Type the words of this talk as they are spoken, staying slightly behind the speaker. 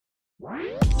Good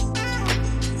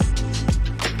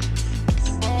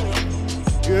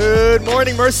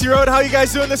morning, Mercy Road. How are you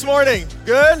guys doing this morning?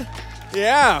 Good?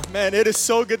 Yeah, man, it is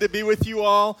so good to be with you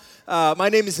all. My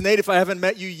name is Nate, if I haven't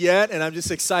met you yet, and I'm just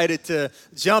excited to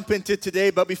jump into today.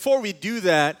 But before we do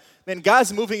that, man,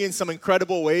 God's moving in some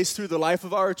incredible ways through the life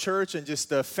of our church and just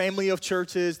the family of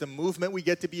churches, the movement we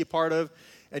get to be a part of.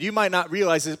 And you might not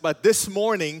realize it, but this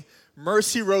morning,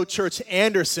 Mercy Road Church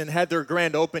Anderson had their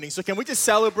grand opening. So can we just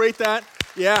celebrate that?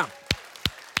 Yeah,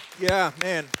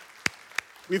 man.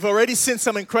 We've already seen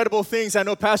some incredible things. I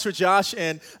know Pastor Josh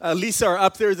and Lisa are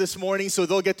up there this morning, so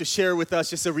they'll get to share with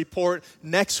us just a report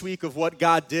next week of what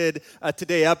God did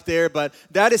today up there. But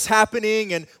that is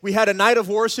happening, and we had a night of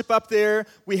worship up there.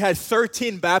 We had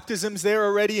 13 baptisms there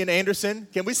already in Anderson.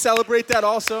 Can we celebrate that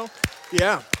also?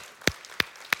 Yeah.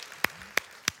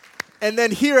 And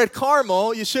then here at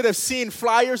Carmel, you should have seen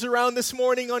flyers around this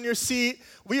morning on your seat.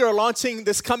 We are launching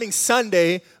this coming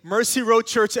Sunday, Mercy Road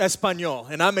Church Espanol,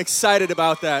 and I'm excited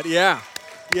about that. Yeah,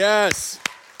 yes,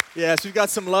 we've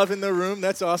got some love in the room.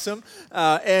 That's awesome.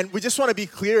 And we just want to be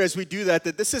clear as we do that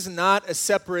this is not a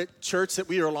separate church that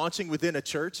we are launching within a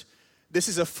church. This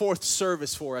is a fourth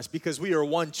service for us because we are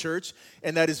one church,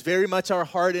 and that is very much our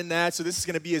heart in that. So this is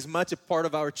going to be as much a part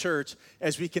of our church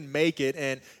as we can make it.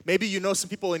 And maybe you know some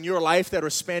people in your life that are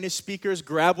Spanish speakers.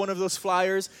 Grab one of those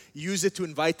flyers, use it to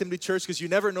invite them to church because you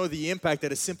never know the impact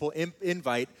that a simple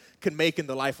invite can make in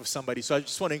the life of somebody. So I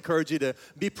just want to encourage you to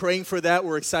be praying for that.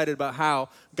 We're excited about how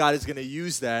God is going to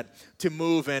use that to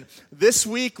move. And this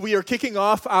week, we are kicking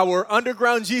off our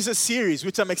Underground Jesus series,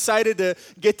 which I'm excited to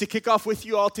get to kick off with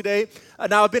you all today.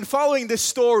 Now, I've been following this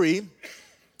story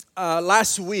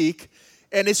last week,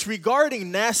 and it's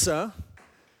regarding NASA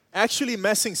actually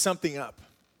messing something up,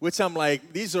 which I'm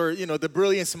like, these are, the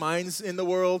brilliant minds in the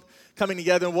world coming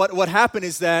together. And what happened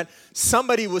is that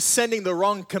somebody was sending the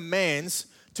wrong commands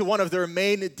to one of their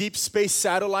main deep space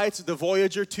satellites, the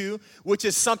Voyager 2, which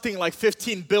is something like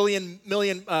 15 billion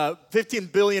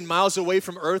miles away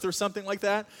from Earth or something like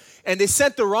that. And they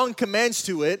sent the wrong commands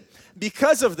to it.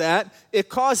 Because of that, it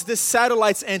caused this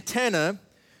satellite's antenna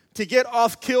to get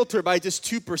off kilter by just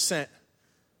 2%.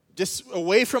 Just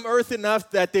away from Earth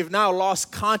enough that they've now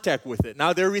lost contact with it.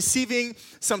 Now they're receiving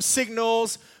some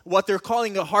signals, what they're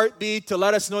calling a heartbeat, to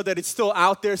let us know that it's still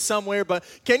out there somewhere. But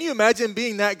can you imagine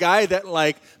being that guy that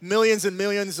like millions and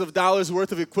millions of dollars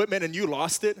worth of equipment and you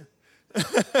lost it?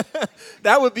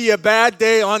 That would be a bad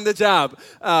day on the job.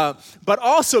 But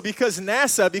also because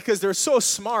NASA, because they're so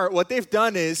smart, what they've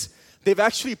done is they've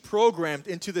actually programmed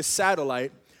into the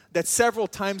satellite that several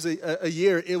times a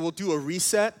year it will do a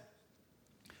reset,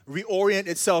 reorient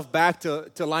itself back to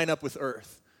line up with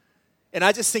Earth. And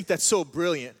I just think that's so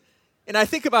brilliant. And I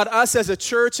think about us as a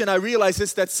church, and I realize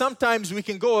this, that sometimes we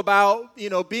can go about,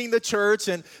 being the church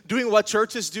and doing what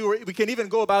churches do. We can even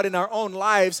go about in our own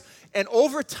lives. And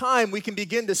over time, we can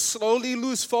begin to slowly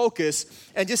lose focus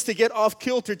and just to get off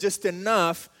kilter just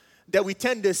enough that we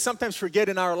tend to sometimes forget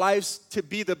in our lives to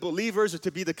be the believers or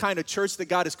to be the kind of church that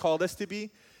God has called us to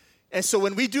be. And so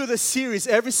when we do this series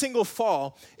every single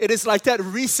fall, it is like that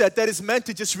reset that is meant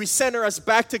to just recenter us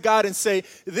back to God and say,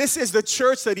 this is the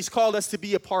church that He's called us to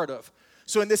be a part of.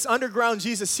 So in this Underground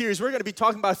Jesus series, we're going to be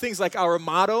talking about things like our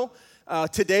motto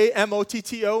today,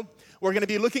 M-O-T-T-O. We're going to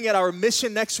be looking at our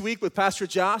mission next week with Pastor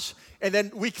Josh. And then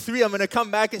week 3, I'm going to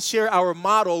come back and share our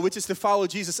model, which is to follow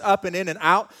Jesus up and in and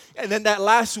out. And then that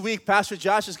last week, Pastor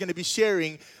Josh is going to be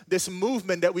sharing this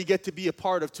movement that we get to be a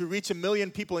part of to reach 1 million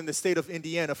people in the state of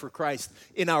Indiana for Christ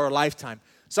in our lifetime.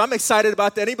 So I'm excited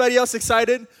about that. Anybody else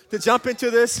excited to jump into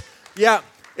this? Yeah,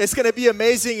 it's going to be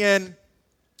amazing. And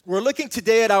we're looking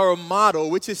today at our motto,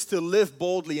 which is to live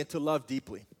boldly and to love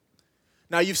deeply.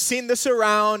 Now, you've seen this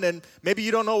around, and maybe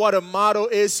you don't know what a motto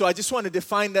is, so I just want to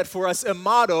define that for us. A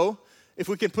motto, if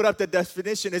we can put up the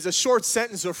definition, is a short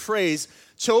sentence or phrase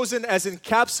chosen as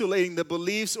encapsulating the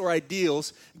beliefs or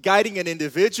ideals guiding an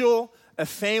individual, a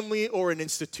family, or an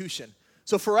institution.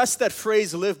 So for us, that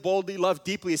phrase, live boldly, love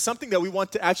deeply, is something that we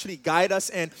want to actually guide us,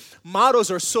 and mottos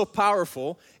are so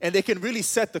powerful, and they can really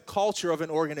set the culture of an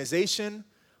organization,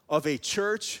 of a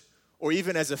church, or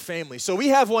even as a family. So we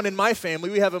have one in my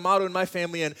family. We have a motto in my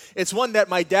family, and it's one that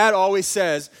my dad always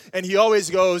says, and he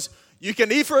always goes, you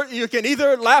can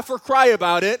either laugh or cry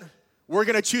about it. We're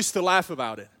going to choose to laugh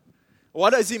about it.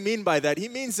 What does he mean by that? He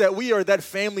means that we are that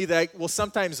family that will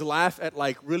sometimes laugh at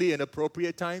like really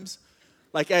inappropriate times,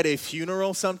 like at a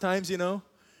funeral sometimes,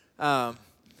 Well,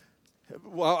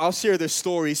 I'll share this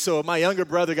story. So my younger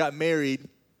brother got married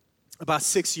about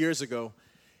 6 years ago,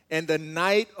 and the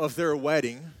night of their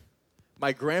wedding,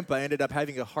 my grandpa ended up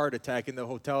having a heart attack in the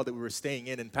hotel that we were staying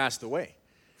in and passed away.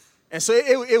 And so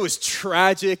it was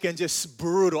tragic and just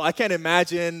brutal. I can't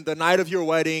imagine the night of your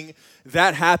wedding,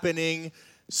 that happening.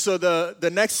 So the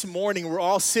next morning, we're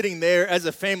all sitting there as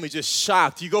a family just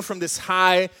shocked. You go from this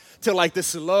high to like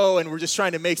this low, and we're just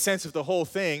trying to make sense of the whole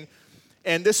thing.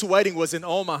 And this wedding was in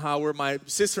Omaha, where my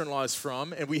sister-in-law is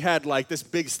from, and we had like this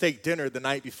big steak dinner the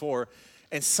night before.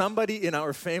 And somebody in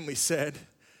our family said,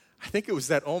 I think it was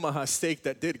that Omaha steak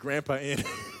that did Grandpa in.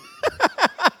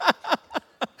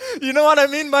 You know what I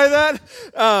mean by that?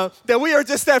 That we are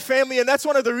just that family, and that's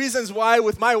one of the reasons why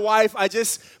with my wife,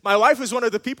 my wife is one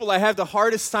of the people I have the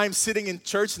hardest time sitting in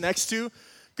church next to,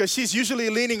 because she's usually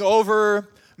leaning over,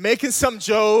 making some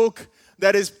joke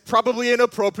that is probably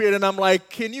inappropriate, and I'm like,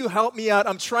 can you help me out?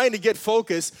 I'm trying to get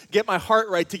focused, get my heart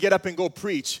right to get up and go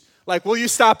preach. Like, will you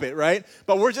stop it, right?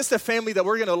 But we're just a family that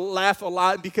we're going to laugh a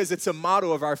lot because it's a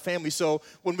motto of our family. So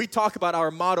when we talk about our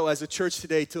motto as a church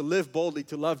today, to live boldly,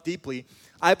 to love deeply,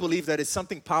 I believe that it's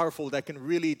something powerful that can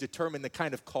really determine the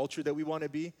kind of culture that we want to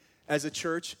be as a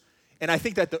church. And I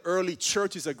think that the early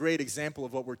church is a great example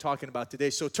of what we're talking about today.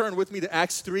 So turn with me to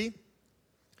Acts 3,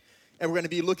 and we're going to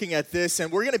be looking at this,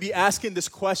 and we're going to be asking this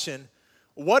question: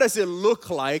 what does it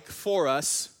look like for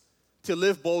us to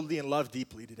live boldly and love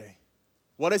deeply today?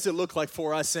 What does it look like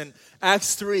for us? In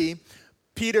Acts 3,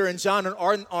 Peter and John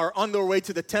are on their way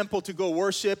to the temple to go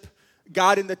worship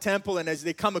God in the temple, and as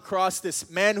they come across this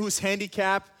man who's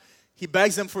handicapped, he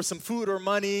begs them for some food or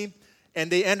money, and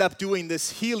they end up doing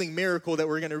this healing miracle that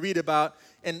we're going to read about.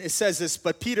 And it says this: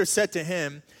 but Peter said to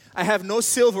him, I have no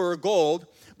silver or gold,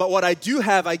 but what I do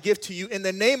have I give to you. In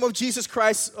the name of Jesus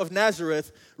Christ of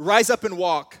Nazareth, rise up and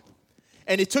walk.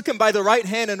 And he took him by the right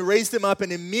hand and raised him up,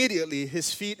 and immediately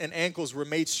his feet and ankles were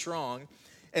made strong.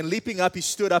 And leaping up, he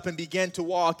stood up and began to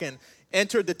walk, and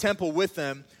entered the temple with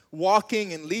them,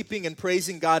 walking and leaping and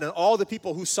praising God. And all the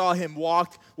people who saw him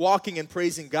walking and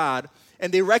praising God,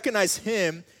 and they recognized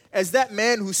him as that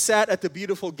man who sat at the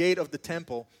beautiful gate of the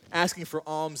temple, asking for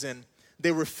alms. And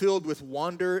they were filled with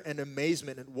wonder and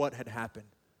amazement at what had happened.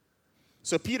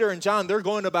 So Peter and John, they're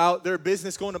going about their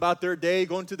business, going about their day,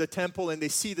 going to the temple, and they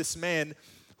see this man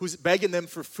who's begging them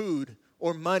for food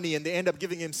or money, and they end up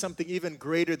giving him something even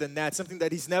greater than that, something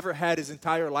that he's never had his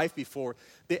entire life before.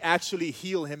 They actually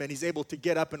heal him, and he's able to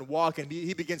get up and walk, and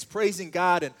he begins praising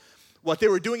God. And what they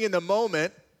were doing in the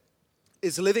moment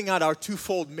is living out our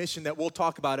twofold mission that we'll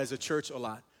talk about as a church a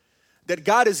lot. That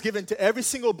God has given to every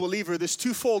single believer this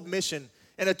twofold mission,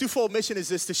 and a twofold mission is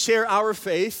this: to share our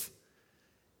faith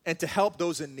and to help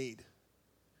those in need.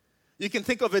 You can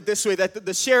think of it this way, that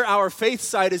the share our faith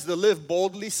side is the live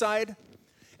boldly side,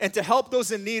 and to help those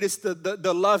in need is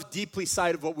the love deeply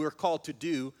side of what we're called to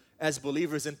do as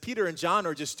believers. And Peter and John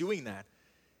are just doing that.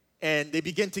 And they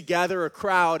begin to gather a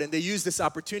crowd, and they use this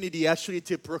opportunity actually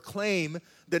to proclaim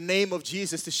the name of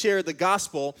Jesus, to share the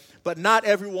gospel, but not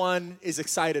everyone is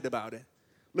excited about it.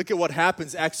 Look at what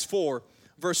happens, Acts 4,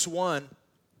 verse 1.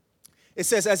 It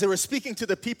says, as they were speaking to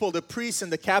the people, the priests and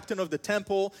the captain of the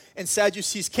temple and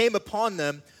Sadducees came upon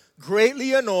them,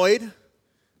 greatly annoyed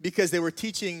because they were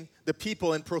teaching the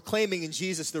people and proclaiming in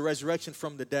Jesus the resurrection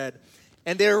from the dead.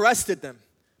 And they arrested them,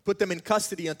 put them in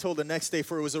custody until the next day,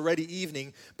 for it was already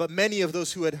evening. But many of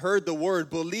those who had heard the word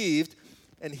believed.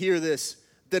 And hear this: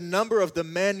 the number of the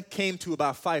men came to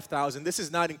about 5,000. This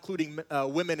is not including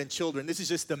women and children. This is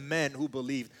just the men who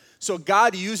believed. So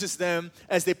God uses them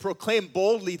as they proclaim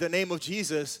boldly the name of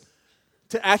Jesus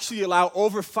to actually allow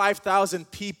over 5,000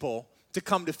 people to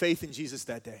come to faith in Jesus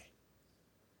that day.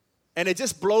 And it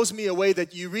just blows me away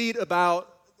that you read about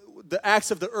the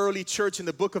acts of the early church in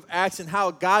the book of Acts and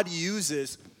how God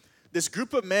uses this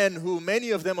group of men who many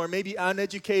of them are maybe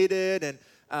uneducated and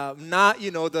not,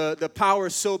 the power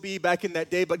so be back in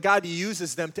that day, but God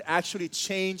uses them to actually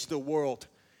change the world.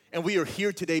 And we are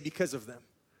here today because of them.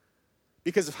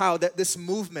 Because of how this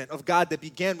movement of God that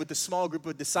began with the small group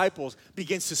of disciples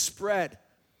begins to spread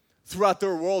throughout the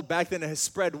world. Back then it has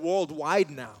spread worldwide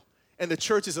now. And the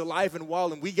church is alive and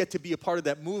well, and we get to be a part of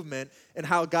that movement and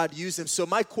how God used them. So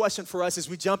my question for us as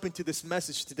we jump into this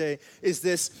message today is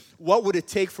this: what would it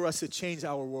take for us to change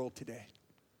our world today?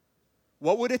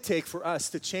 What would it take for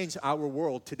us to change our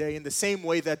world today in the same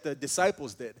way that the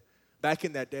disciples did back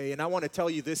in that day? And I want to tell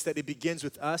you this, that it begins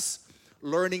with us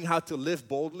learning how to live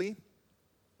boldly,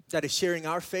 that is sharing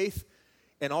our faith,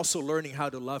 and also learning how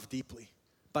to love deeply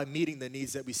by meeting the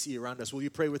needs that we see around us. Will you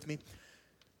pray with me?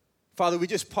 Father, we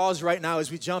just pause right now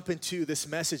as we jump into this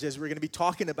message, as we're going to be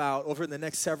talking about over the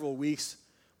next several weeks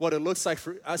what it looks like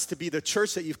for us to be the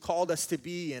church that you've called us to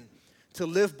be, and to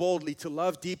live boldly, to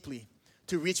love deeply,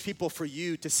 to reach people for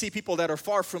you, to see people that are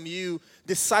far from you,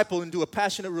 disciple into a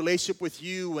passionate relationship with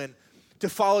you, and to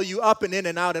follow you up and in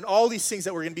and out. And all these things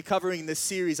that we're going to be covering in this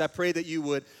series, I pray that you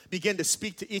would begin to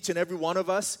speak to each and every one of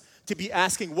us, to be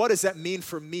asking, what does that mean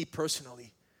for me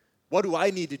personally? What do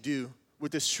I need to do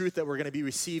with this truth that we're going to be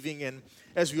receiving? And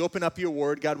as we open up your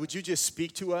word, God, would you just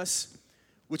speak to us?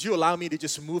 Would you allow me to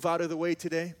just move out of the way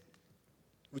today?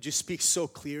 Would you speak so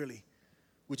clearly?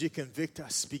 Would you convict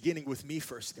us, beginning with me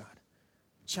first, God?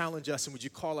 Challenge us, and would you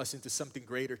call us into something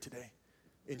greater today?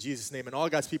 In Jesus' name. And all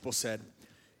God's people said,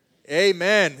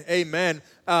 amen, amen.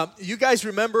 You guys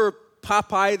remember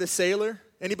Popeye the Sailor?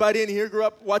 Anybody in here grew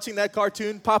up watching that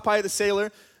cartoon? Popeye the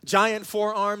Sailor, giant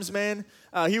forearms, man.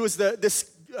 He was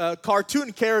this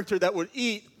cartoon character that would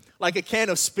eat like a can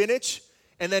of spinach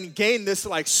and then gain this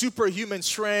like superhuman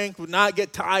strength, would not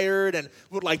get tired, and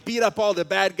would like beat up all the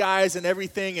bad guys and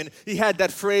everything. And he had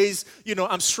that phrase,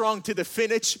 I'm strong to the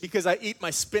finish because I eat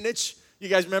my spinach. You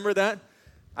guys remember that?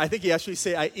 I think he actually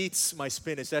say, I eats my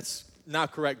spinach. That's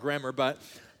not correct grammar, but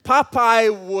Popeye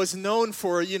was known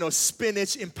for,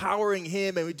 spinach empowering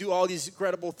him, and we do all these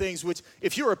incredible things, which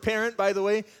if you're a parent, by the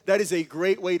way, that is a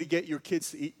great way to get your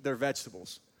kids to eat their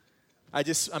vegetables. I'm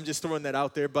just throwing that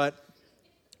out there. But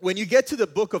when you get to the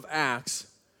book of Acts,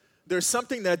 there's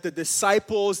something that the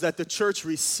disciples, that the church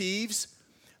receives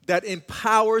that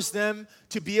empowers them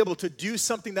to be able to do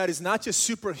something that is not just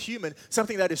superhuman,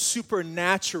 something that is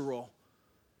supernatural.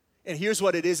 And here's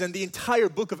what it is. And the entire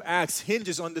book of Acts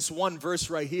hinges on this one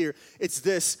verse right here. It's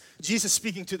this. Jesus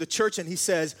speaking to the church, and he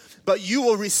says, but you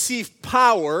will receive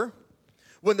power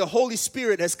when the Holy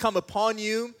Spirit has come upon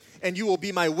you, and you will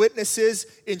be my witnesses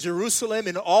in Jerusalem,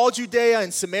 in all Judea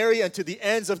and Samaria, and to the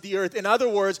ends of the earth. In other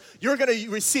words, you're going to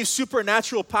receive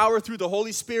supernatural power through the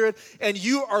Holy Spirit, and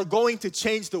you are going to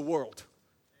change the world.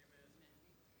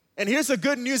 And here's the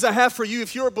good news I have for you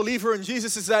if you're a believer in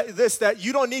Jesus is that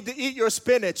you don't need to eat your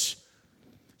spinach.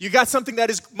 You got something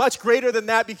that is much greater than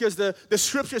that, because the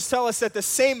scriptures tell us that the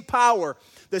same power,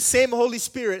 the same Holy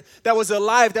Spirit that was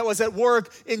alive, that was at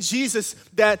work in Jesus,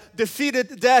 that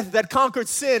defeated death, that conquered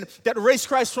sin, that raised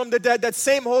Christ from the dead, that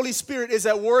same Holy Spirit is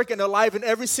at work and alive in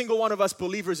every single one of us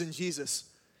believers in Jesus.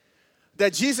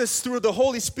 That Jesus, through the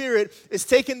Holy Spirit, is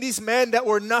taking these men that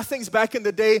were nothings back in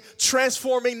the day,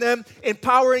 transforming them,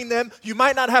 empowering them. You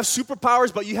might not have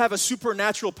superpowers, but you have a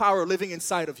supernatural power living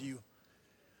inside of you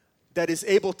that is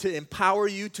able to empower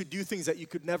you to do things that you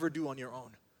could never do on your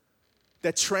own.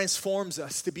 That transforms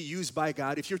us to be used by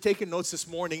God. If you're taking notes this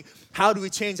morning, how do we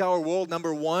change our world?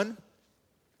 Number one,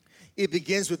 it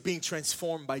begins with being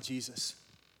transformed by Jesus.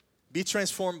 Be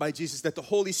transformed by Jesus, that the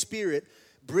Holy Spirit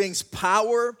brings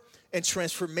power and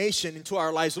transformation into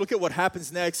our lives. Look at what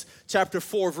happens next. Chapter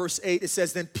 4, verse 8, it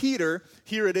says, then Peter,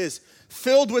 here it is,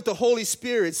 filled with the Holy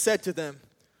Spirit, said to them,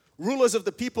 rulers of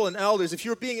the people and elders, if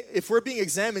we're being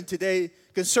examined today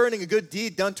concerning a good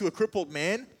deed done to a crippled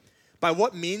man, by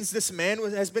what means this man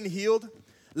has been healed,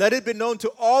 let it be known to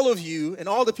all of you and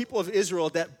all the people of Israel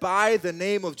that by the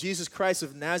name of Jesus Christ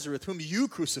of Nazareth, whom you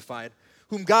crucified,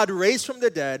 whom God raised from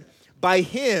the dead, by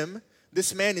him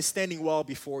this man is standing well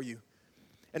before you.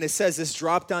 And it says this,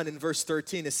 drop down in verse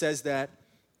 13, it says that,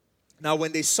 now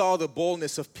when they saw the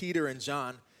boldness of Peter and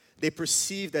John, they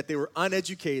perceived that they were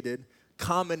uneducated,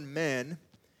 common men,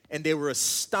 and they were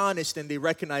astonished, and they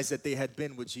recognized that they had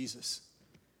been with Jesus.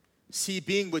 See,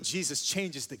 being with Jesus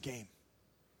changes the game.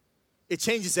 It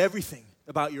changes everything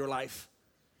about your life.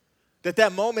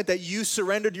 That moment that you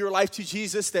surrendered your life to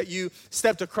Jesus, that you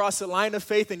stepped across the line of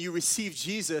faith and you received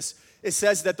Jesus, it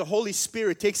says that the Holy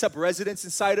Spirit takes up residence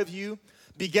inside of you,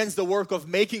 begins the work of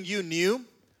making you new.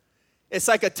 It's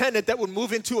like a tenant that would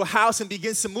move into a house and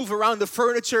begins to move around the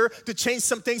furniture to change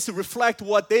some things to reflect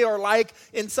what they are like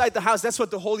inside the house. That's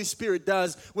what the Holy Spirit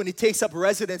does when he takes up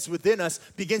residence within us,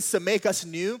 begins to make us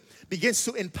new, begins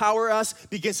to empower us,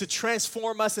 begins to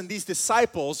transform us. And these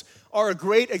disciples are a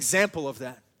great example of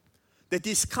that. That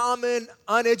these common,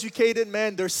 uneducated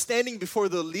men, they're standing before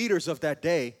the leaders of that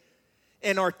day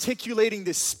and articulating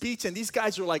this speech. And these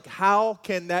guys are like, how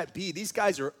can that be? These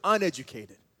guys are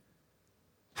uneducated.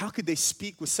 How could they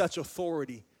speak with such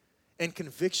authority and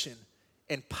conviction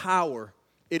and power?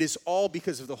 It is all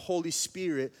because of the Holy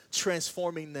Spirit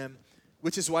transforming them,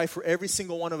 which is why for every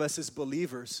single one of us as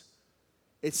believers,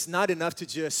 it's not enough to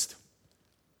just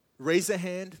raise a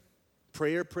hand,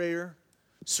 pray a prayer,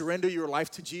 surrender your life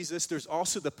to Jesus. There's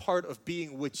also the part of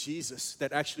being with Jesus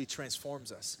that actually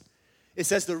transforms us. It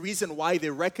says the reason why they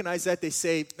recognize that, they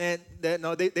say, man,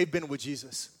 they've been with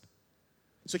Jesus.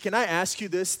 So can I ask you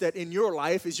this, that in your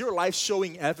life, is your life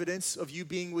showing evidence of you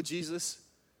being with Jesus?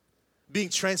 Being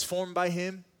transformed by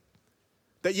him?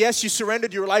 That yes, you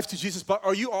surrendered your life to Jesus, but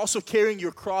are you also carrying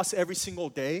your cross every single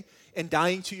day and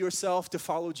dying to yourself to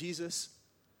follow Jesus?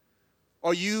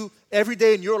 Are you every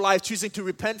day in your life choosing to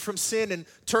repent from sin and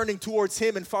turning towards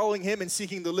Him and following Him and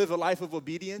seeking to live a life of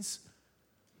obedience?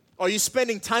 Are you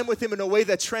spending time with Him in a way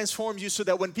that transforms you so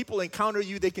that when people encounter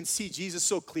you, they can see Jesus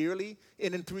so clearly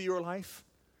in and through your life?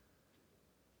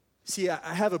 See,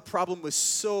 I have a problem with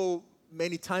so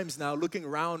many times now looking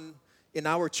around in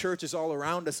our churches all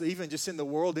around us, even just in the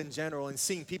world in general, and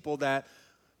seeing people that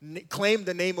claim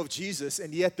the name of Jesus,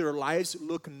 and yet their lives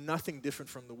look nothing different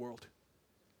from the world.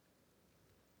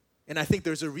 And I think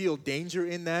there's a real danger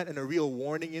in that and a real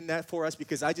warning in that for us,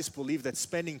 because I just believe that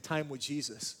spending time with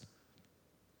Jesus,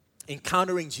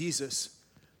 encountering Jesus,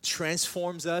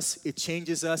 transforms us, it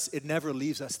changes us, it never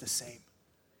leaves us the same.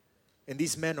 And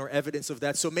these men are evidence of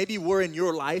that. So maybe we're in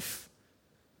your life.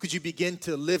 Could you begin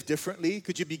to live differently?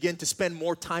 Could you begin to spend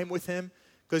more time with Him?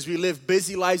 Because we live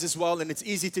busy lives as well, and it's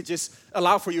easy to just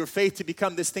allow for your faith to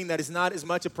become this thing that is not as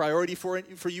much a priority for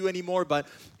you anymore. But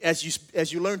as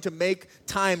you learn to make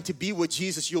time to be with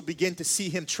Jesus, you'll begin to see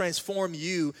Him transform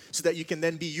you so that you can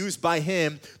then be used by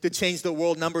Him to change the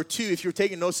world. Number 2, if you're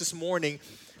taking notes this morning,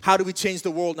 how do we change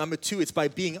the world? Number 2, it's by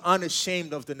being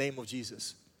unashamed of the name of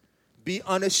Jesus. Be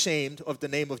unashamed of the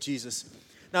name of Jesus.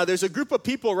 Now, there's a group of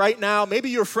people right now, maybe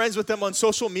you're friends with them on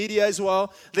social media as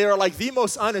well. They are like the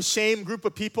most unashamed group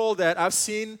of people that I've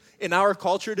seen in our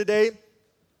culture today,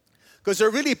 because they're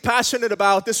really passionate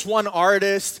about this one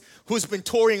artist who's been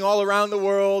touring all around the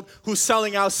world, who's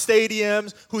selling out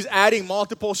stadiums, who's adding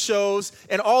multiple shows,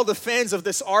 and all the fans of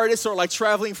this artist are like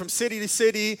traveling from city to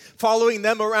city, following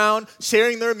them around,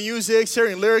 sharing their music,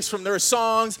 sharing lyrics from their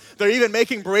songs. They're even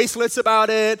making bracelets about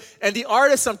it. And the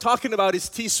artist I'm talking about is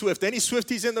T Swift. Any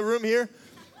Swifties in the room here?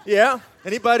 Yeah?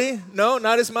 Anybody? No,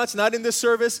 not as much, not in this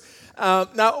service.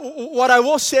 Now, what I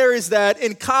will share is that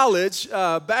in college,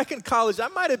 back in college, I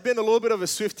might have been a little bit of a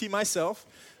Swiftie myself.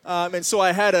 And so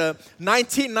I had a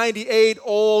 1998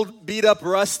 old, beat-up,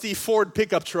 rusty Ford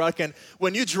pickup truck. And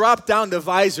when you drop down the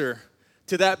visor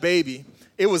to that baby,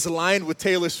 it was lined with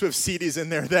Taylor Swift CDs in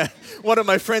there that one of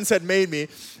my friends had made me.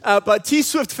 But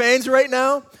T-Swift fans right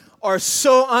now are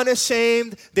so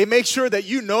unashamed. They make sure that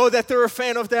you know that they're a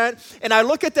fan of that. And I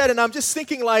look at that and I'm just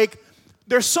thinking like,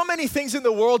 there's so many things in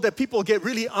the world that people get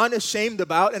really unashamed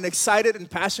about and excited and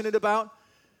passionate about.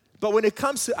 But when it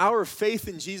comes to our faith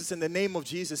in Jesus, in the name of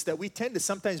Jesus, that we tend to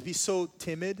sometimes be so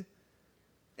timid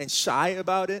and shy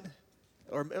about it,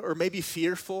 or maybe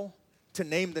fearful to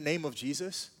name the name of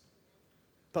Jesus.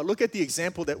 But look at the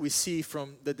example that we see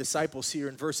from the disciples here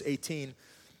in verse 18.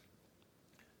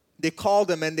 They call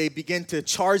them and they begin to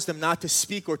charge them not to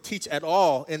speak or teach at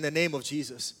all in the name of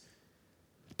Jesus.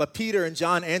 But Peter and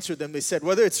John answered them. They said,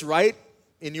 whether it's right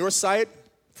in your sight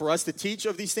for us to teach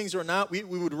of these things or not, we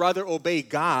would rather obey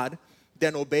God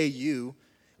than obey you.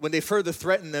 When they further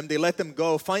threatened them, they let them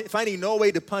go, finding no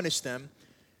way to punish them,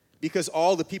 because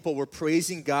all the people were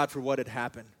praising God for what had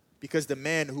happened, because the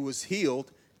man who was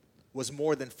healed was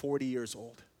more than 40 years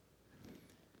old.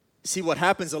 See, what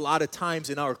happens a lot of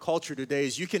times in our culture today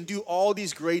is you can do all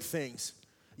these great things.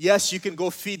 Yes, you can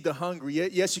go feed the hungry.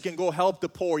 Yes, you can go help the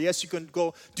poor. Yes, you can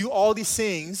go do all these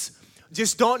things.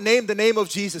 Just don't name the name of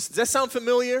Jesus. Does that sound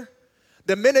familiar?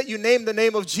 The minute you name the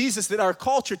name of Jesus, that our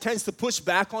culture tends to push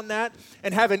back on that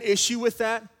and have an issue with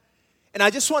that. And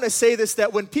I just want to say this,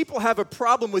 that when people have a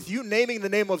problem with you naming the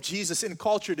name of Jesus in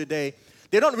culture today,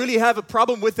 they don't really have a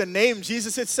problem with the name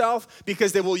Jesus itself,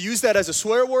 because they will use that as a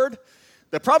swear word.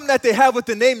 The problem that they have with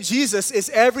the name Jesus is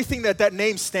everything that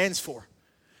name stands for.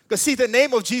 Because see, the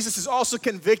name of Jesus is also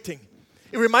convicting.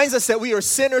 It reminds us that we are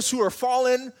sinners who are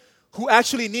fallen, who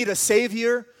actually need a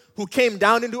Savior, who came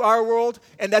down into our world,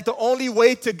 and that the only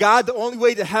way to God, the only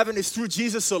way to heaven is through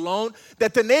Jesus alone,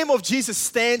 that the name of Jesus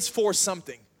stands for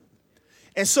something.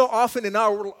 And so often in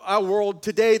our world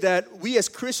today that we as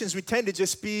Christians, we tend to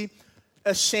just be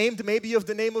ashamed maybe of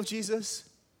the name of Jesus,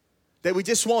 that we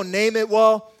just won't name it.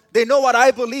 Well, they know what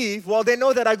I believe. Well, they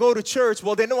know that I go to church.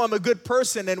 Well, they know I'm a good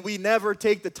person, and we never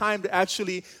take the time to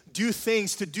actually do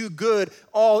things, to do good,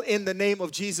 all in the name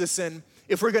of Jesus. And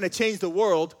if we're going to change the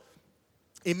world,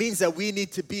 it means that we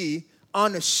need to be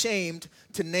unashamed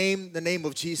to name the name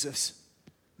of Jesus,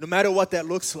 no matter what that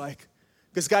looks like.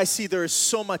 Because guys, see, there is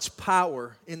so much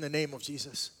power in the name of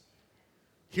Jesus.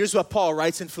 Here's what Paul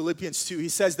writes in Philippians 2. He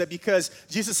says that because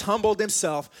Jesus humbled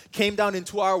himself, came down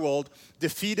into our world,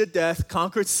 defeated death,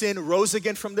 conquered sin, rose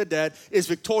again from the dead, is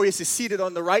victorious, is seated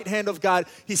on the right hand of God.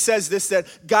 He says this, that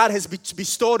God has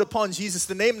bestowed upon Jesus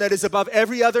the name that is above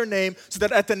every other name, so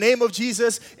that at the name of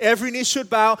Jesus, every knee should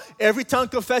bow, every tongue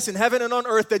confess in heaven and on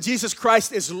earth that Jesus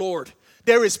Christ is Lord.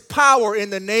 There is power in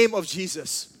the name of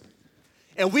Jesus.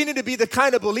 And we need to be the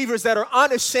kind of believers that are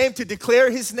unashamed to declare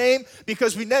his name,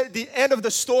 because we know at the end of the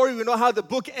story, we know how the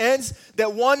book ends,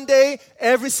 that one day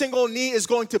every single knee is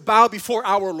going to bow before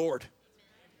our Lord.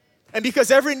 And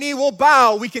because every knee will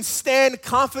bow, we can stand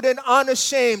confident,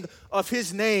 unashamed of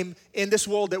his name in this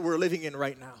world that we're living in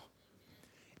right now.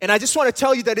 And I just want to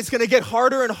tell you that it's going to get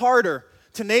harder and harder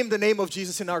to name the name of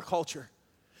Jesus in our culture.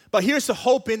 But here's the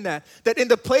hope in that in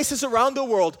the places around the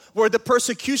world where the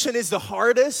persecution is the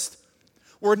hardest,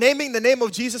 where naming the name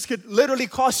of Jesus could literally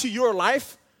cost you your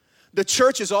life, the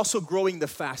church is also growing the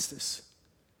fastest.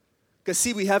 Because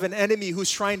see, we have an enemy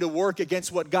who's trying to work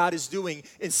against what God is doing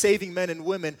in saving men and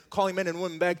women, calling men and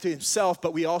women back to himself.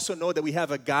 But we also know that we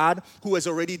have a God who has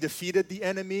already defeated the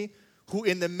enemy, who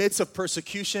in the midst of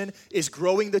persecution is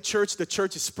growing the church. The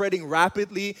church is spreading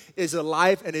rapidly, is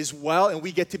alive, and is well, and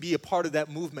we get to be a part of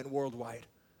that movement worldwide.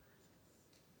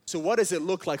 So what does it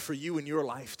look like for you in your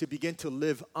life to begin to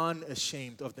live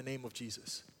unashamed of the name of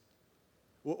Jesus?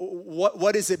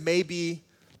 What is it maybe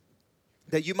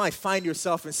that you might find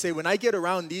yourself and say, when I get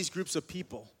around these groups of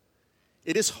people,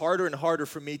 it is harder and harder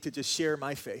for me to just share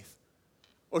my faith,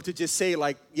 or to just say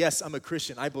like, yes, I'm a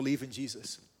Christian, I believe in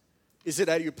Jesus. Is it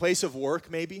at your place of work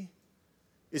maybe?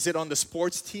 Is it on the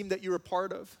sports team that you're a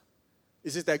part of?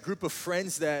 Is it that group of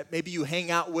friends that maybe you hang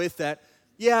out with that,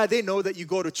 yeah, they know that you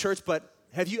go to church, but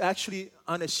have you actually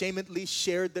unashamedly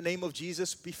shared the name of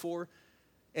Jesus before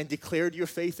and declared your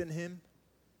faith in him?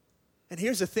 And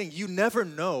here's the thing, you never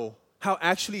know how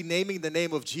actually naming the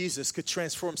name of Jesus could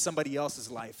transform somebody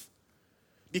else's life.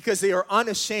 Because they are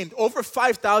unashamed. Over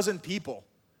 5,000 people.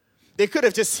 They could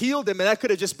have just healed them, and that could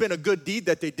have just been a good deed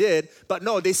that they did. But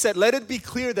no, they said, let it be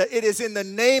clear that it is in the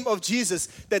name of Jesus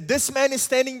that this man is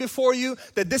standing before you,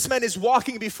 that this man is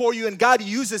walking before you, and God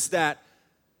uses that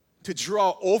to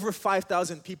draw over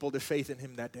 5,000 people to faith in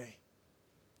him that day.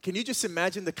 Can you just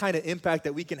imagine the kind of impact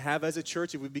that we can have as a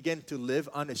church if we begin to live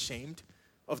unashamed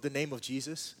of the name of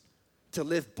Jesus? To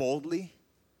live boldly.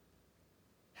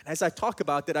 And as I talk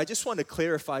about that, I just want to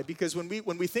clarify, because when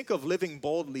we think of living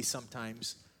boldly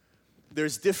sometimes,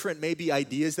 there's different maybe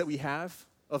ideas that we have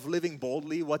of living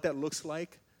boldly, what that looks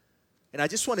like. And I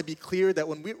just want to be clear that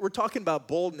when we're talking about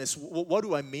boldness, what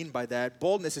do I mean by that?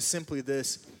 Boldness is simply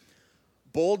this.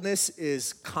 Boldness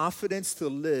is confidence to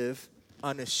live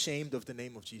unashamed of the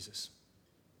name of Jesus.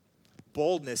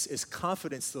 Boldness is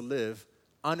confidence to live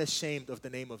unashamed of the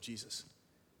name of Jesus.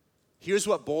 Here's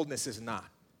what boldness is not.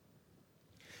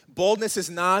 Boldness is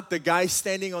not the guy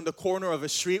standing on the corner of a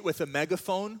street with a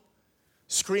megaphone,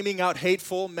 screaming out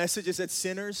hateful messages at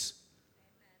sinners.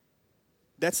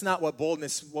 That's not what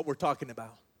we're talking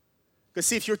about. Because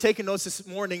see, if you're taking notes this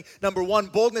morning, number one,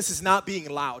 boldness is not being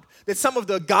loud. That some of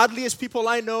the godliest people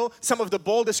I know, some of the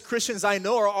boldest Christians I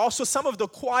know, are also some of the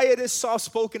quietest,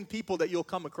 soft-spoken people that you'll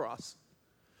come across.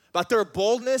 But their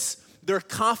boldness, their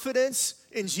confidence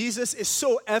in Jesus is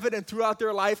so evident throughout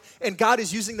their life, and God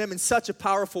is using them in such a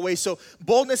powerful way. So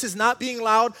boldness is not being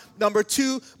loud. Number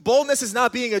two, boldness is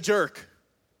not being a jerk.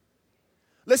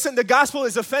 Listen, the gospel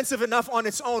is offensive enough on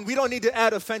its own. We don't need to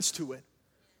add offense to it.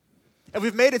 And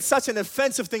we've made it such an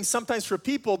offensive thing sometimes for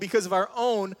people because of our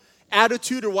own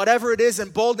attitude or whatever it is,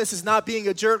 and boldness is not being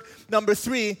a jerk. Number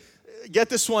three, get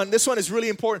this one. This one is really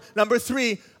important. Number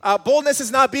three, boldness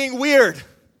is not being weird.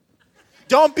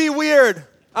 Don't be weird.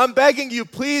 I'm begging you,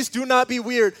 please do not be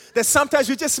weird. That sometimes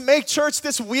we just make church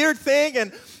this weird thing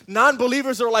and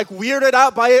non-believers are like weirded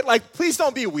out by it. Like, please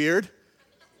don't be weird.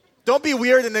 Don't be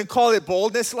weird and then call it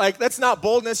boldness. Like, that's not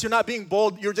boldness. You're not being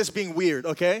bold. You're just being weird,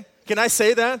 okay? Can I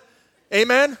say that?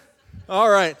 Amen? All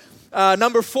right.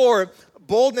 Number four,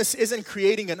 boldness isn't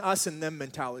creating an us and them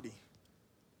mentality.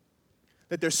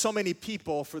 That there's so many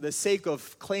people, for the sake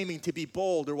of claiming to be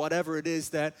bold or whatever it is,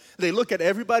 that they look at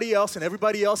everybody else and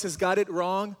everybody else has got it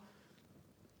wrong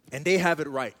and they have it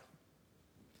right.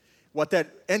 What that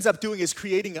ends up doing is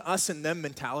creating an us and them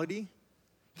mentality.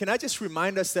 Can I just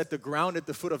remind us that the ground at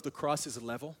the foot of the cross is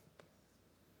level?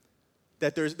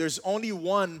 That there's only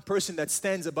one person that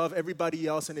stands above everybody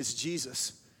else, and it's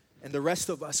Jesus. And the rest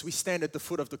of us, we stand at the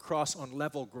foot of the cross on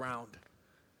level ground.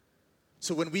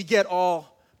 So when we get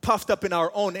all puffed up in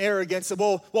our own arrogance,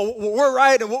 well, we're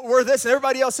right and we're this and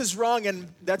everybody else is wrong, and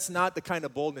that's not the kind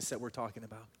of boldness that we're talking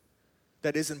about.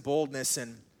 That isn't boldness.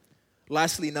 And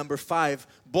lastly, number five,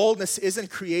 boldness isn't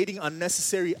creating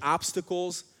unnecessary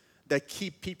obstacles that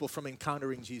keep people from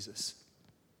encountering Jesus.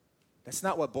 That's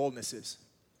not what boldness is.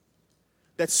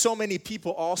 That so many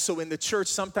people also in the church,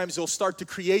 sometimes they'll start to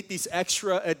create these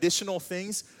extra additional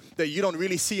things that you don't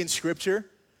really see in Scripture,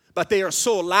 but they are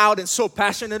so loud and so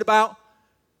passionate about.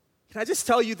 Can I just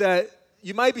tell you that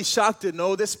you might be shocked to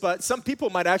know this, but some people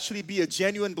might actually be a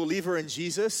genuine believer in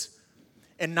Jesus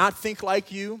and not think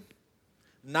like you,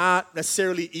 not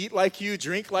necessarily eat like you,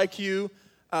 drink like you.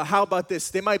 How about this?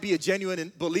 They might be a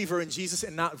genuine believer in Jesus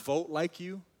and not vote like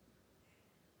you.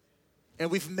 And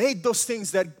we've made those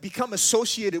things that become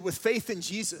associated with faith in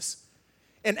Jesus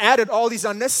and added all these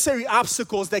unnecessary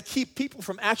obstacles that keep people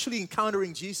from actually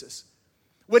encountering Jesus,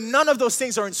 when none of those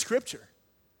things are in Scripture.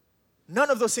 None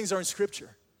of those things are in Scripture.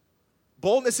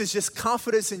 Boldness is just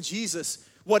confidence in Jesus,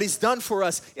 what He's done for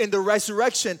us in the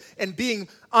resurrection, and being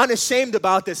unashamed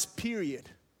about this, period.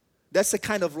 That's the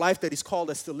kind of life that He's called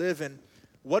us to live in.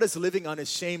 What does living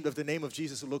unashamed of the name of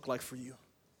Jesus look like for you?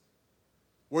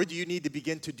 Where do you need to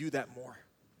begin to do that more?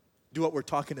 Do what we're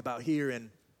talking about here.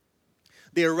 And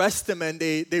they arrest them and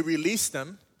they release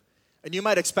them. And you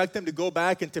might expect them to go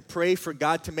back and to pray for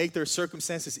God to make their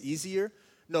circumstances easier.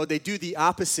 No, they do the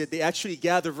opposite. They actually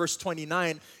gather, verse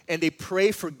 29, and they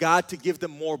pray for God to give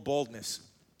them more boldness.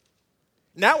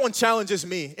 And that one challenges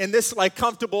me. In this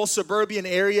comfortable suburban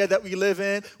area that we live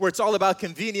in, where it's all about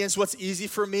convenience, what's easy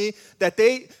for me, that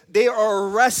they are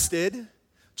arrested,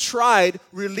 tried,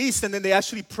 released, and then they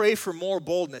actually pray for more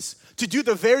boldness to do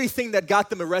the very thing that got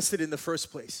them arrested in the first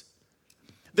place.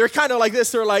 They're kind of like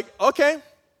this. They're like, okay,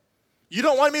 you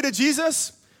don't want me to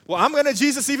Jesus? Well, I'm going to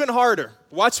Jesus even harder.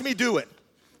 Watch me do it.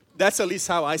 That's at least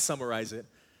how I summarize it.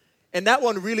 And that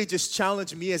one really just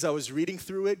challenged me as I was reading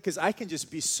through it, because I can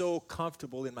just be so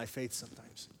comfortable in my faith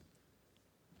sometimes.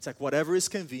 It's like whatever is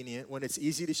convenient, when it's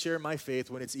easy to share my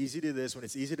faith, when it's easy to this, when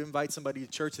it's easy to invite somebody to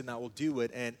church, then I will do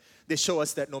it. And they show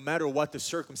us that no matter what the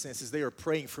circumstances, they are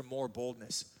praying for more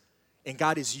boldness. And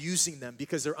God is using them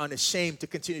because they're unashamed to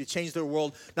continue to change their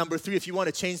world. Number 3, if you want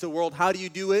to change the world, how do you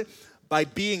do it? By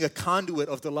being a conduit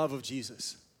of the love of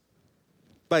Jesus.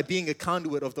 By being a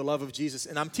conduit of the love of Jesus.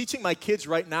 And I'm teaching my kids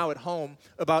right now at home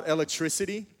about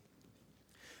electricity,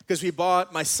 because we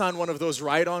bought my son one of those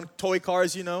ride-on toy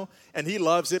cars, and he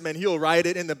loves it, man. He'll ride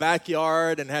it in the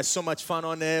backyard and has so much fun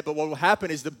on it. But what will happen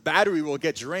is the battery will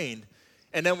get drained.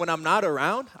 And then when I'm not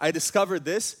around, I discovered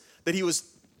that he was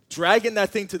dragging that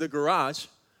thing to the garage,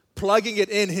 plugging it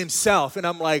in himself. And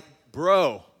I'm like,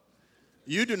 bro,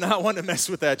 you do not want to mess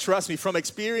with that. Trust me, from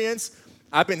experience,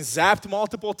 I've been zapped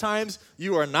multiple times.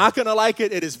 You are not going to like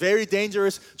it. It is very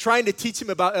dangerous. Trying to teach him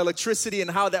about electricity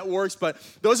and how that works. But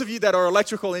those of you that are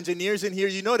electrical engineers in here,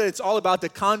 you know that it's all about the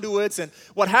conduits. And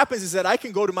what happens is that I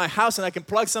can go to my house and I can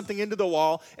plug something into the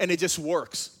wall and it just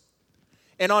works.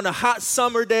 And on a hot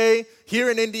summer day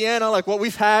here in Indiana, like what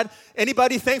we've had,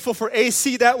 anybody thankful for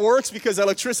AC that works because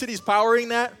electricity is powering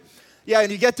that? Yeah,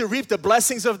 and you get to reap the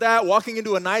blessings of that, walking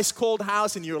into a nice cold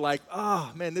house, and you're like,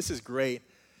 oh, man, this is great.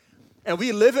 And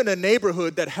we live in a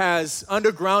neighborhood that has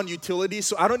underground utilities,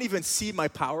 so I don't even see my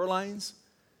power lines.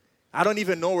 I don't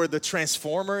even know where the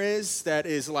transformer is that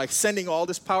is sending all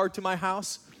this power to my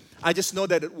house. I just know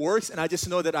that it works, and I just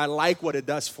know that I like what it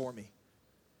does for me.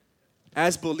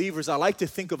 As believers, I like to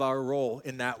think of our role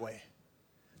in that way,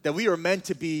 that we are meant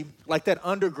to be like that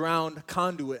underground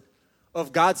conduit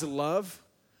of God's love,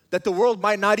 that the world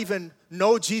might not even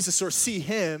know Jesus or see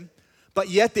Him, but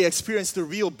yet they experience the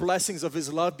real blessings of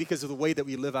His love because of the way that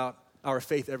we live out our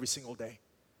faith every single day.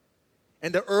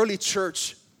 And the early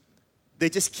church, they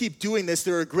just keep doing this.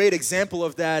 They're a great example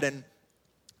of that. And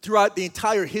throughout the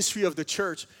entire history of the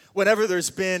church, whenever there's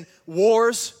been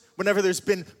wars, whenever there's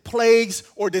been plagues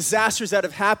or disasters that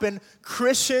have happened,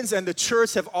 Christians and the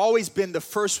church have always been the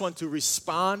first one to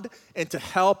respond and to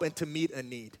help and to meet a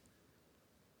need.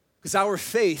 Because our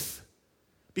faith,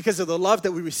 because of the love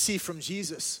that we receive from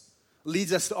Jesus,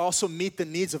 leads us to also meet the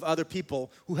needs of other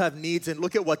people who have needs. And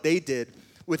look at what they did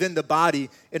within the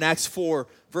body in Acts 4,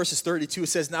 verses 32. It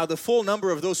says, now the full number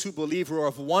of those who believed were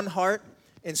of one heart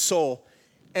and soul.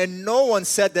 And no one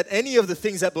said that any of the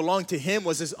things that belonged to him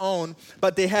was his own,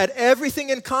 but they had everything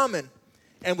in common.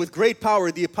 And with great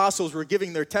power, the apostles were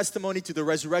giving their testimony to the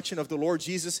resurrection of the Lord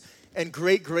Jesus, and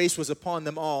great grace was upon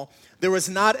them all. There was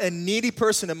not a needy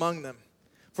person among them.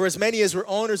 For as many as were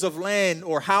owners of land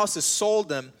or houses sold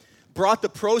them, brought the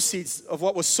proceeds of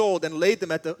what was sold and laid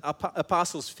them at the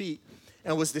apostles' feet,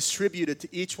 and was distributed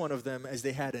to each one of them as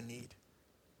they had a need.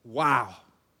 Wow.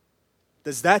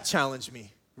 Does that challenge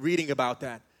me, reading about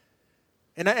that?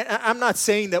 And I'm not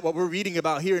saying that what we're reading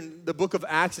about here in the book of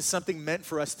Acts is something meant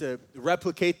for us to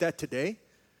replicate that today.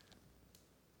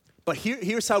 But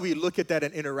here's how we look at that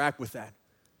and interact with that.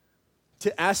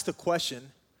 To ask the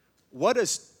question, what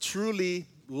does truly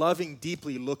loving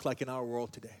deeply look like in our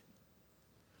world today?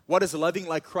 What does loving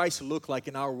like Christ look like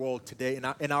in our world today,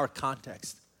 in our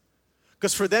context?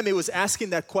 Because for them, it was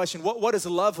asking that question, what does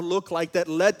love look like, that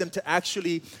led them to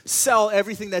actually sell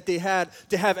everything that they had,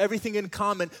 to have everything in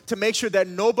common, to make sure that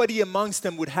nobody amongst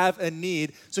them would have a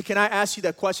need. So can I ask you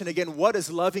that question again? What does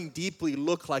loving deeply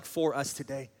look like for us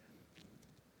today?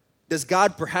 Does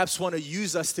God perhaps want to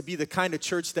use us to be the kind of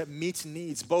church that meets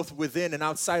needs, both within and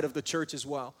outside of the church as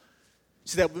well?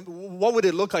 So that what would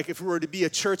it look like if we were to be a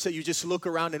church that you just look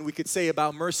around and we could say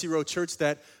about Mercy Road Church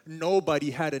that nobody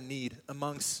had a need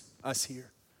amongst us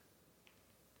here?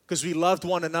 Because we loved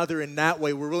one another in that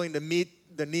way. We're willing to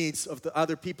meet the needs of the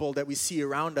other people that we see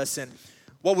around us. And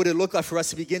what would it look like for us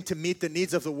to begin to meet the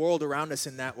needs of the world around us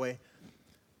in that way?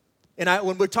 And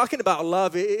when we're talking about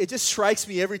love, it just strikes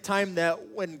me every time that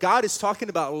when God is talking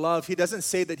about love, He doesn't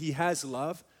say that He has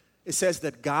love. It says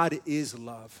that God is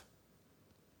love.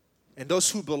 And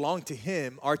those who belong to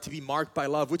Him are to be marked by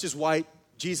love, which is why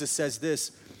Jesus says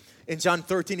this. In John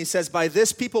 13, He says, "By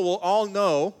this people will all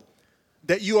know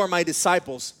that you are my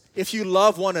disciples, if you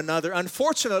love one another."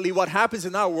 Unfortunately, what happens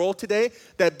in our world today,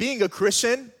 that being a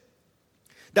Christian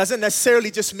doesn't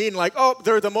necessarily just mean like, oh,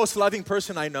 they're the most loving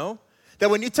person I know. That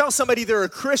when you tell somebody they're a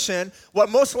Christian, what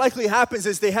most likely happens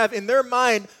is they have in their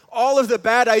mind all of the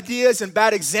bad ideas and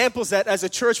bad examples that as a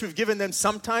church we've given them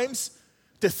sometimes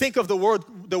to think of the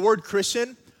word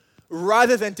Christian,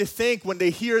 rather than to think when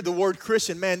they hear the word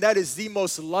Christian, man, that is the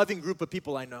most loving group of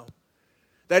people I know.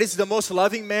 That is the most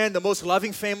loving man, the most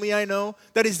loving family I know.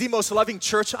 That is the most loving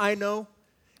church I know.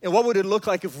 And what would it look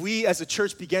like if we as a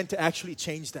church began to actually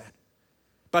change that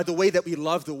by the way that we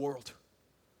love the world?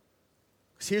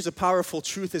 Because here's a powerful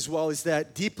truth as well, is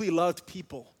that deeply loved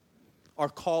people are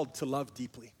called to love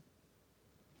deeply.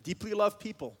 Deeply loved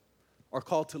people are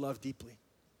called to love deeply.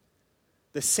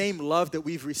 The same love that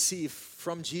we've received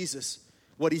from Jesus,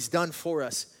 what He's done for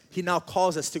us, He now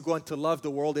calls us to go and to love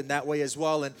the world in that way as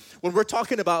well. And when we're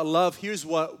talking about love, here's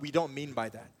what we don't mean by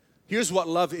that. Here's what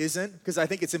love isn't, because I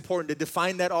think it's important to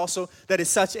define that also. That is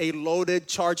such a loaded,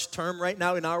 charged term right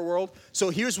now in our world. So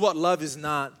here's what love is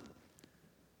not.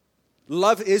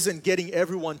 Love isn't getting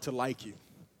everyone to like you.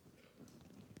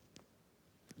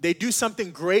 They do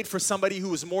something great for somebody who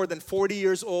was more than 40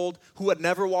 years old, who had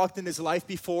never walked in his life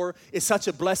before. It's such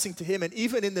a blessing to him. And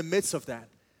even in the midst of that,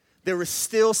 there was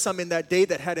still some in that day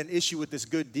that had an issue with this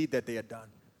good deed that they had done.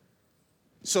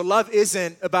 So love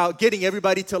isn't about getting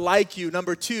everybody to like you.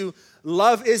 Number two,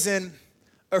 love isn't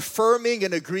affirming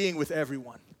and agreeing with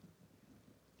everyone.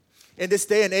 In this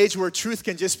day and age where truth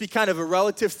can just be kind of a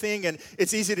relative thing and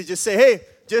it's easy to just say, hey,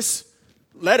 just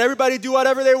let everybody do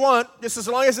whatever they want. Just as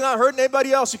long as they're not hurting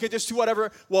anybody else, you can just do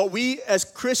whatever. Well, we as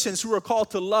Christians who are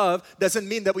called to love doesn't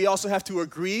mean that we also have to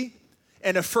agree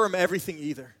and affirm everything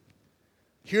either.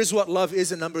 Here's what love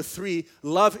isn't. Number three,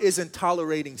 love isn't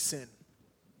tolerating sin.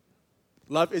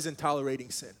 Love isn't tolerating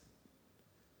sin.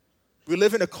 We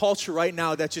live in a culture right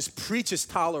now that just preaches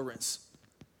tolerance.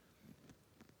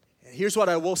 And here's what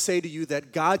I will say to you,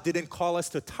 that God didn't call us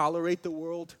to tolerate the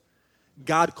world.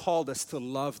 God called us to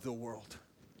love the world.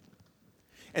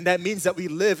 And that means that we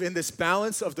live in this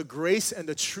balance of the grace and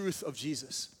the truth of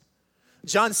Jesus.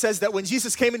 John says that when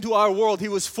Jesus came into our world, He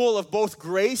was full of both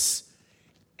grace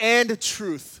and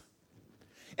truth.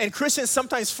 And Christians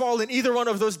sometimes fall in either one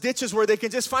of those ditches where they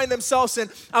can just find themselves in,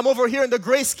 I'm over here in the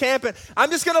grace camp and I'm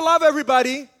just going to love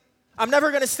everybody. I'm never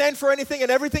going to stand for anything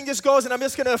and everything just goes and I'm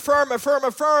just going to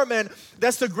affirm. And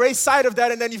that's the grace side of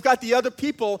that. And then you've got the other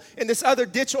people in this other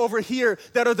ditch over here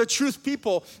that are the truth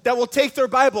people that will take their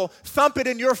Bible, thump it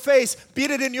in your face, beat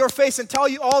it in your face and tell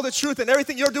you all the truth and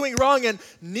everything you're doing wrong. And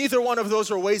neither one of those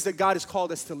are ways that God has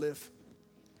called us to live.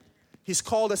 He's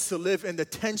called us to live in the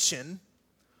tension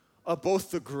of both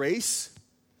the grace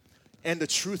and the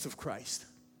truth of Christ.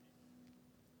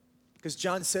 Because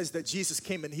John says that Jesus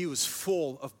came and He was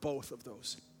full of both of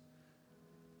those.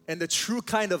 And the true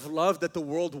kind of love that the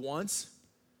world wants,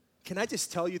 can I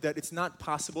just tell you that it's not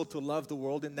possible to love the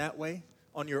world in that way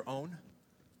on your own?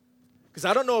 Because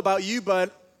I don't know about you,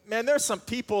 but man, there's some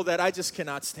people that I just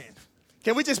cannot stand.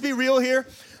 Can we just be real here?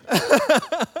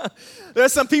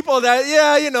 There's some people that,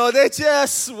 they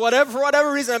just, for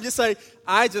whatever reason, I'm just like,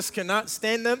 I just cannot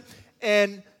stand them.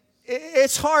 And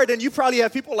it's hard, and you probably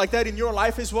have people like that in your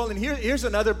life as well. And here's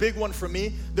another big one for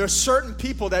me. There are certain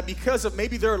people that because of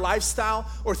maybe their lifestyle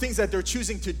or things that they're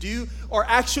choosing to do are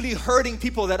actually hurting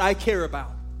people that I care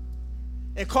about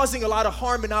and causing a lot of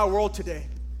harm in our world today.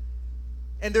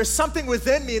 And there's something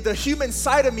within me, the human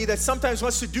side of me, that sometimes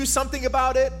wants to do something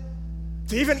about it,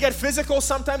 to even get physical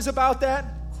sometimes about that.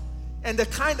 And the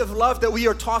kind of love that we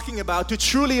are talking about, to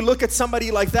truly look at somebody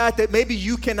like that maybe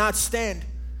you cannot stand,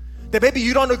 that maybe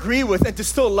you don't agree with, and to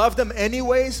still love them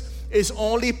anyways, is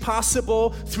only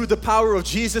possible through the power of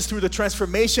Jesus, through the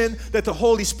transformation that the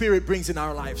Holy Spirit brings in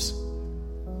our lives.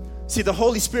 See, the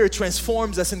Holy Spirit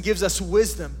transforms us and gives us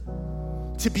wisdom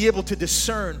to be able to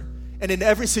discern, and in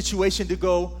every situation to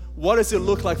go, what does it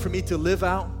look like for me to live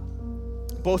out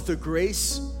both the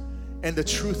grace and the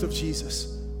truth of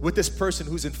Jesus with this person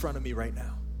who's in front of me right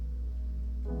now?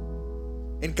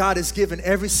 And God has given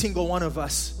every single one of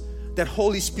us that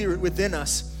Holy Spirit within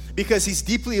us, because He's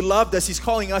deeply loved us. He's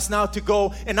calling us now to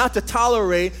go and not to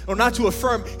tolerate or not to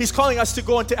affirm. He's calling us to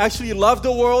go and to actually love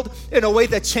the world in a way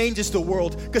that changes the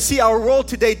world. Because see, our world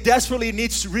today desperately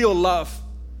needs real love.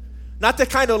 Not the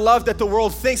kind of love that the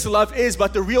world thinks love is,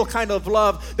 but the real kind of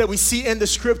love that we see in the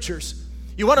scriptures.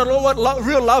 You want to know what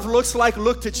real love looks like?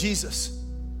 Look to Jesus.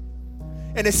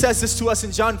 And it says this to us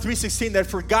in John 3:16, that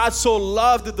for God so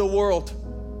loved the world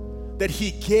that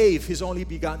He gave His only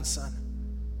begotten Son.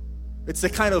 It's the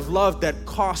kind of love that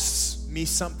costs me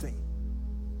something.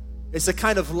 It's the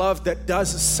kind of love that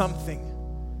does something,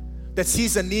 that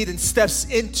sees a need and steps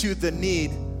into the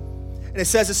need. And it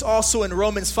says this also in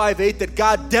Romans 5:8, that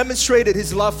God demonstrated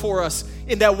His love for us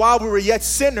in that while we were yet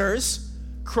sinners,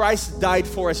 Christ died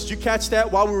for us. Did you catch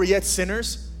that? While we were yet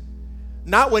sinners?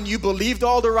 Not when you believed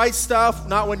all the right stuff,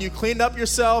 not when you cleaned up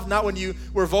yourself, not when you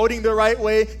were voting the right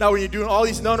way, not when you're doing all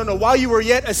these. No. While you were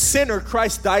yet a sinner,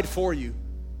 Christ died for you.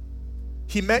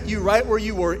 He met you right where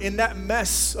you were in that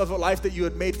mess of a life that you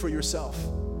had made for yourself.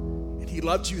 And He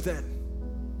loved you then.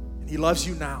 And He loves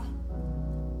you now.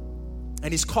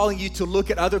 And He's calling you to look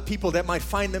at other people that might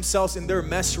find themselves in their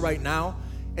mess right now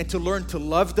and to learn to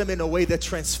love them in a way that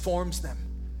transforms them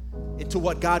into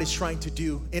what God is trying to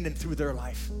do in and through their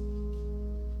life.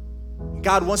 And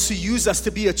God wants to use us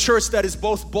to be a church that is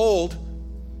both bold,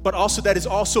 but also that is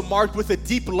also marked with a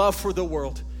deep love for the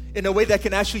world in a way that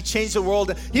can actually change the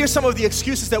world. Here's some of the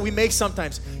excuses that we make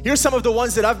sometimes. Here's some of the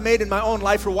ones that I've made in my own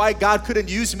life for why God couldn't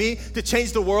use me to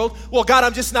change the world. Well, God,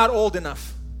 I'm just not old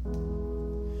enough.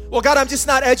 Well, God, I'm just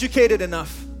not educated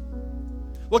enough.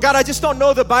 Well, God, I just don't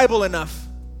know the Bible enough.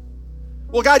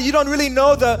 Well, God, you don't really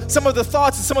know some of the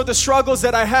thoughts and some of the struggles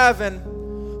that I have.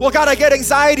 And well, God, I get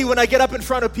anxiety when I get up in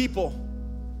front of people.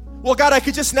 Well, God, I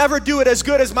could just never do it as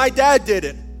good as my dad did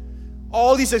it.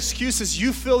 All these excuses,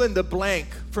 you fill in the blank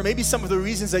for maybe some of the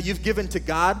reasons that you've given to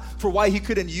God for why He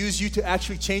couldn't use you to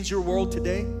actually change your world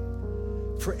today.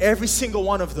 For every single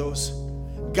one of those,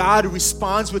 God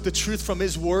responds with the truth from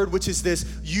His word, which is this: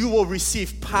 you will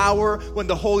receive power when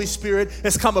the Holy Spirit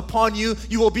has come upon you.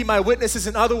 You will be my witnesses.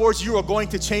 In other words, you are going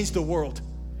to change the world.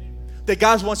 That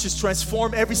God wants to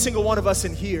transform every single one of us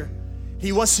in here.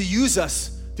 He wants to use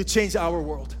us to change our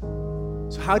world.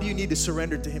 So how do you need to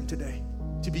surrender to Him today?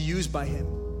 To be used by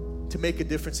Him to make a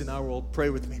difference in our world? Pray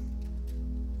with me.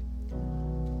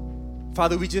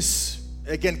 Father, we just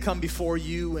again come before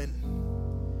you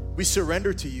and we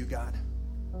surrender to you, God.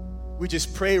 We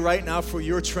just pray right now for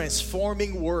your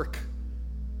transforming work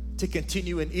to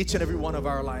continue in each and every one of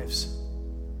our lives.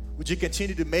 Would you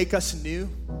continue to make us new?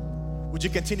 Would you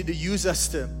continue to use us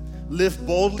to live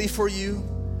boldly for you,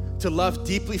 to love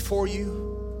deeply for you?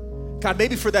 God,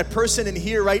 maybe for that person in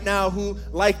here right now who,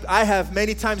 like I have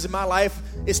many times in my life,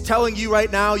 is telling you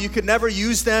right now you could never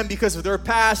use them because of their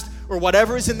past or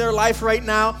whatever is in their life right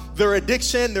now, their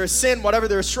addiction, their sin, whatever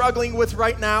they're struggling with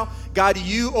right now. God,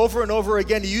 you over and over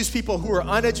again use people who are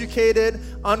uneducated,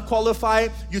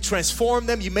 unqualified. You transform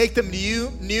them. You make them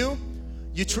new.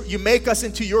 You make us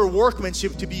into your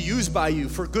workmanship to be used by you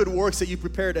for good works that you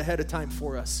prepared ahead of time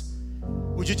for us.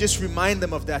 Would you just remind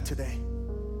them of that today?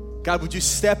 God, would you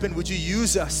step in? Would you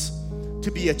use us to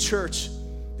be a church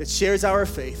that shares our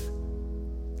faith,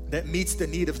 that meets the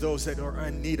need of those that are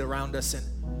in need around us?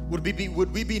 And would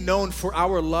we be known for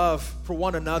our love for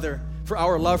one another, for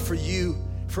our love for you,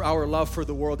 for our love for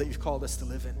the world that you've called us to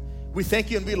live in? We thank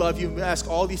you and we love you. And we ask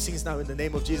all these things now in the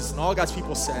name of Jesus. And all God's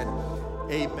people said,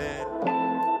 amen.